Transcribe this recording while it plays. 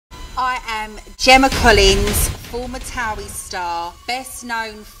I am Gemma Collins, former Towie star, best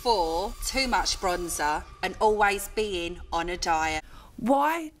known for too much bronzer and always being on a diet.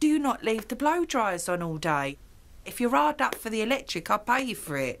 Why do you not leave the blow dryers on all day? If you're hard up for the electric, I'll pay you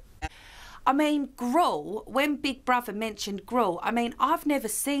for it. I mean, gruel, when Big Brother mentioned gruel, I mean, I've never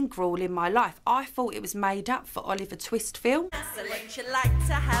seen gruel in my life. I thought it was made up for Oliver Twist film. So wouldn't you like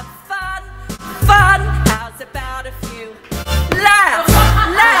to have fun? Fun! How's about a few laughs?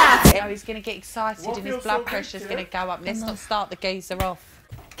 Laughs! Oh, he's going to get excited and his blood pressure's going to go up. Let's not start the geezer off.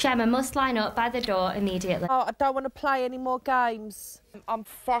 Gemma must line up by the door immediately. Oh, I don't want to play any more games. I'm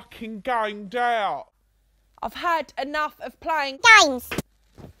fucking gamed out. I've had enough of playing games.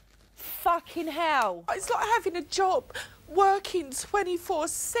 Fucking hell. It's like having a job working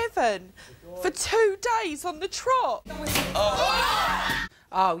 24/7 for 2 days on the trot.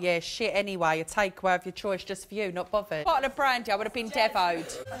 Oh, yeah, shit anyway. A takeaway of your choice just for you, not bothered. Bottle of brandy, I would have been devoed.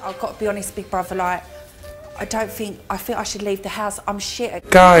 I've got to be honest, Big Brother, like, I think I should leave the house. I'm shit at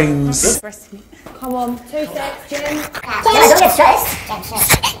Games. Come on, 2 seconds, Jim. Don't get stressed. Thanks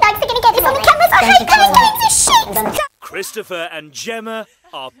for gonna get this on the cameras. I hate going games, this shit. Christopher and Gemma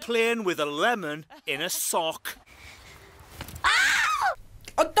are playing with a lemon in a sock.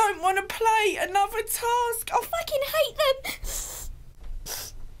 I don't want to play another task. I fucking hate them.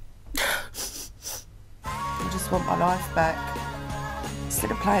 I just want my life back.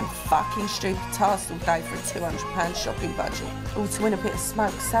 Instead of playing fucking stupid tasks all day for a £200 shopping budget, or to win a bit of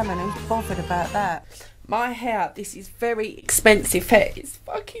smoked salmon, who's bothered about that? My hair, this is very expensive hair, is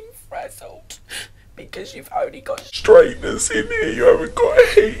fucking frazzled. Because you've only got Straighteners in here, you haven't got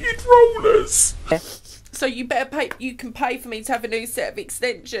heated rollers. So you better pay. You can pay for me to have a new set of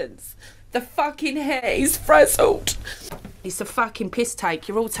extensions. The fucking hair is frazzled. It's a fucking piss take.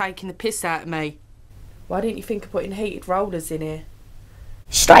 You're all taking the piss out of me. Why didn't you think of putting heated rollers in here?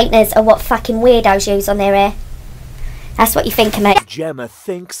 Straighteners are what fucking weirdos use on their hair. That's what you think of me. Gemma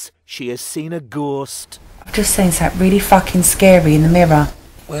thinks she has seen a ghost. I've just seen something really fucking scary in the mirror.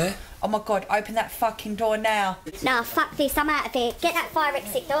 Where? Oh my God, open that fucking door now. Nah, fuck this, I'm out of here. Get that fire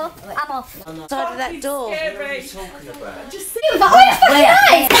exit door, I'm off. Side of that door. Scary. Just see but where the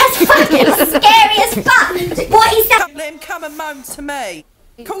fuck That's fucking scary as fuck. What is that? Let him come and moan to me.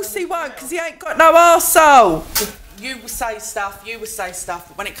 Of course he won't, because he ain't got no arsehole. You will say stuff,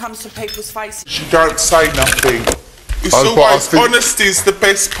 but when it comes to people's faces... She don't say nothing. It's always honesty's the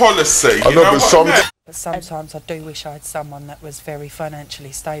best policy. You know what I mean? But sometimes I do wish I had someone that was very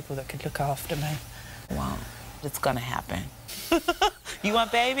financially stable that could look after me. Wow, it's going to happen. You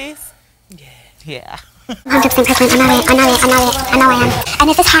want babies? Yeah. Yeah. 100% pregnant, I know I am. And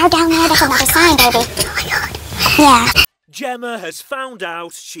if it's hard down there, that's another sign, baby. Oh my God. Yeah. Gemma has found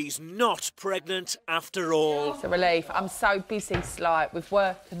out she's not pregnant after all. It's a relief. I'm so busy, like, with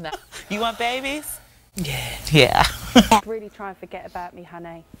work and that. You want babies? Yeah. Yeah. Really try and forget about me,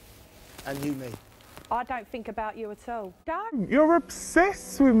 honey. And you me. I don't think about you at all. Don't. You're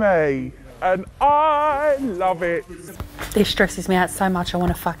obsessed with me. And I love it. This stresses me out so much I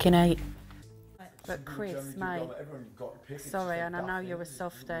want to fucking eat. But Chris, mate, sorry, and I know you're a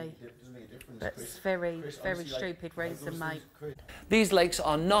softie, but it's very, very stupid reason, mate. These lakes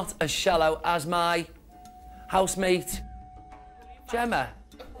are not as shallow as my housemate, Gemma.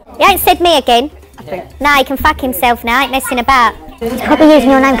 You ain't said me again. Nah, he can fuck himself now, ain't messing about. I'll be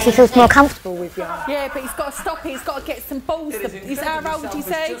using your name because he feels more comfortable with you. Yeah, but he's got to stop it, he's got to get some balls. He's how old, you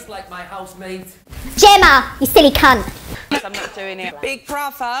say? Just like my housemate. Gemma, you silly cunt. I'm not doing it. Big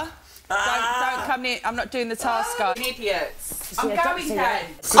Brother, don't come near. I'm not doing the task, guys. Idiots. I'm going then.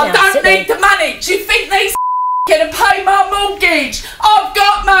 I don't need the money. Do you think these gonna pay my mortgage? I've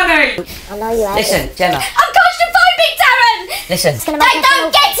got money. I know you ain't. Listen, Gemma. I'm claustrophobic, Darren! Listen. They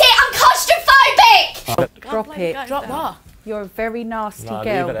don't get it, I'm claustrophobic! Drop it. Drop what? You're a very nasty girl.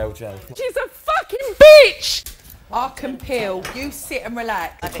 Leave it, LJ. She's a fucking bitch. I can peel. You sit and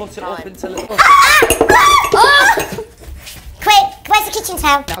relax. Put it up until it... Quick, where's the kitchen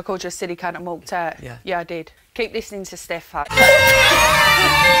towel? I called you a silly cunt and walked out. Yeah, I did. Keep listening to Steph.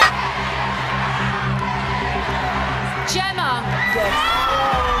 Gemma!